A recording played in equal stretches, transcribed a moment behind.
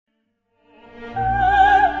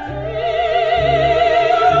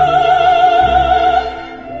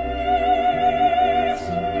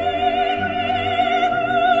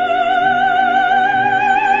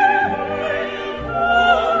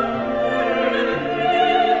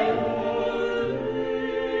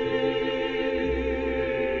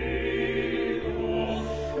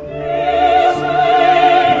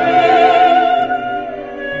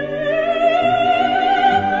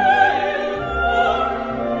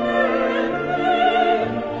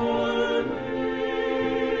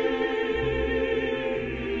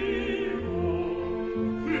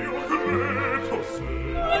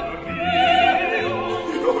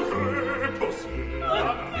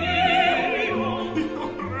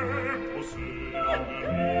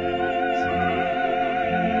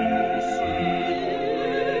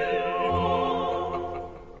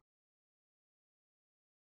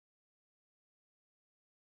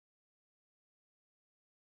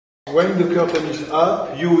When the curtain is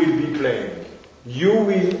up, you will be playing. You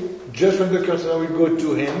will, just when the curtain will go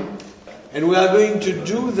to him, and we are going to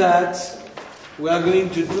do that. We are going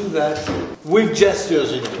to do that with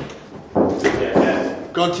gestures in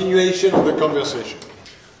it. Continuation of the conversation.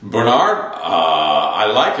 Bernard, I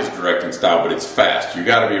like his directing style, but it's fast. You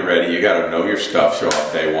got to be ready. You got to know your stuff. Show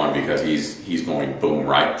up day one because he's going boom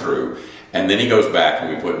right through, and then he goes back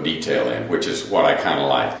and we put detail in, which is what I kind of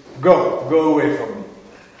like. Go away from me.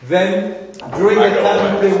 Then during the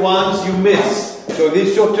time you play once, you miss. So this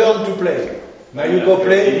is your turn to play. Now you go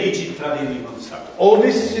play. All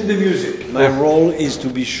this is in the music. My role is to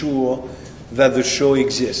be sure that the show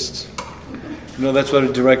exists. You know, that's what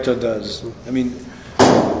a director does. I mean,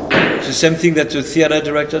 it's the same thing that a theater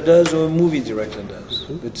director does or a movie director does.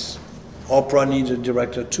 It's opera needs a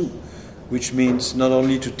director too, which means not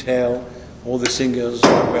only to tell all the singers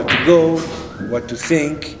where to go, what to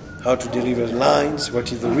think, how to deliver lines,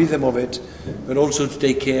 what is the rhythm of it, but also to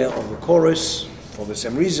take care of the chorus for the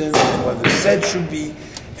same reason, and what the set should be,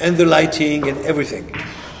 and the lighting and everything.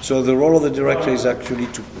 So the role of the director is actually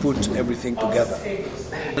to put everything together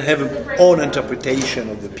and have an own interpretation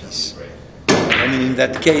of the piece. I mean, in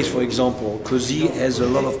that case, for example, Così has a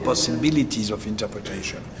lot of possibilities of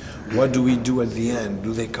interpretation. What do we do at the end?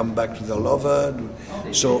 Do they come back to their lover?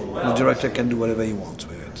 So the director can do whatever he wants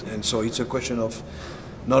with it. And so it's a question of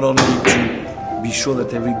not only to be sure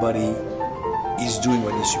that everybody is doing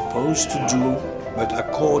what he's supposed to do, but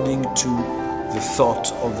according to the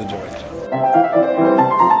thought of the director.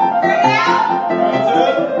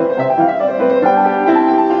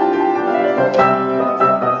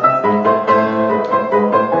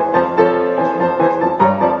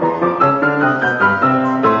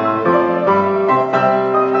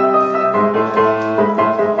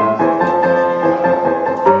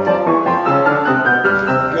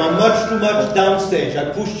 Too much downstage.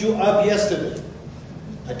 I pushed you up yesterday.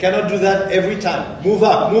 I cannot do that every time. Move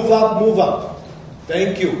up, move up, move up.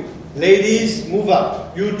 Thank you. Ladies, move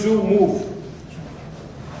up. You two, move.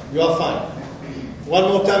 You are fine. One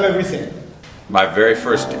more time, everything. My very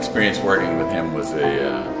first experience working with him was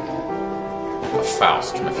a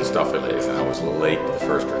Faust, Mephistopheles, and I was late to the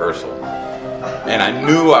first rehearsal. And I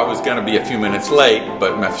knew I was going to be a few minutes late,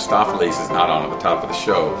 but Mephistopheles is not on at the top of the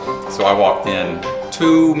show. So I walked in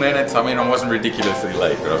 2 minutes, I mean, I wasn't ridiculously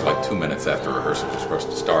late, but I was like 2 minutes after rehearsal was supposed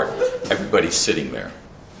to start. Everybody's sitting there.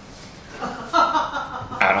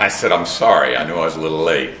 And I said, I'm sorry, I knew I was a little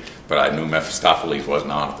late, but I knew Mephistopheles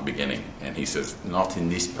wasn't on at the beginning. And he says, not in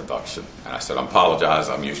this production. And I said, I apologize,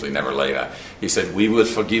 I'm usually never late. He said, we will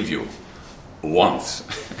forgive you. Once.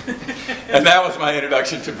 And that was my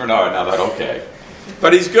introduction to Bernard. Now that, okay.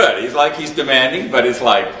 But he's good. He's demanding, but it's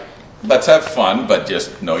like, let's have fun, but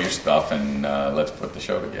just know your stuff and let's put the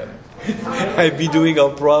show together. I've been doing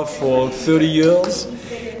opera for 30 years,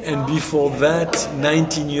 and before that,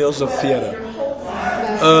 19 years of theater.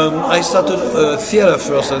 I started theater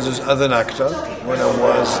first as an actor when I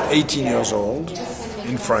was 18 years old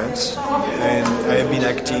in France, and I have been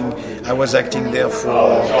acting. I was acting there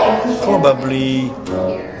for probably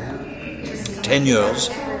 10 years.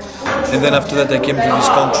 And then after that I came to this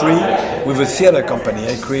country with a theater company.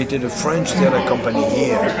 I created a French theater company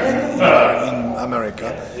here in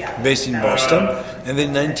America, based in Boston. And then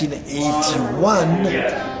in 1981,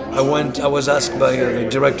 I was asked by the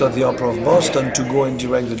director of the Opera of Boston to go and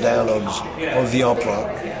direct the dialogues of the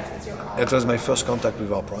opera. That was my first contact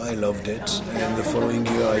with opera. I loved it. And the following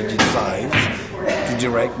year I did 5 to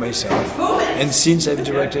direct myself. And since I've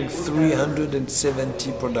directed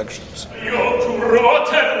 370 productions.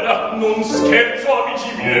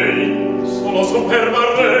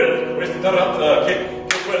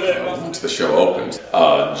 Once the show opens,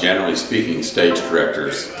 generally speaking, stage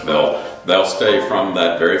directors, they'll stay from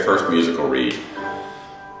that very first musical read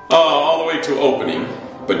all the way to opening.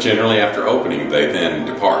 But generally after opening, they then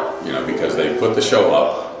depart, because they put the show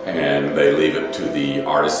up and they leave it to the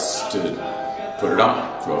artists to put it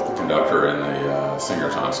on, both the conductor and the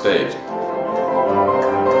singers on stage.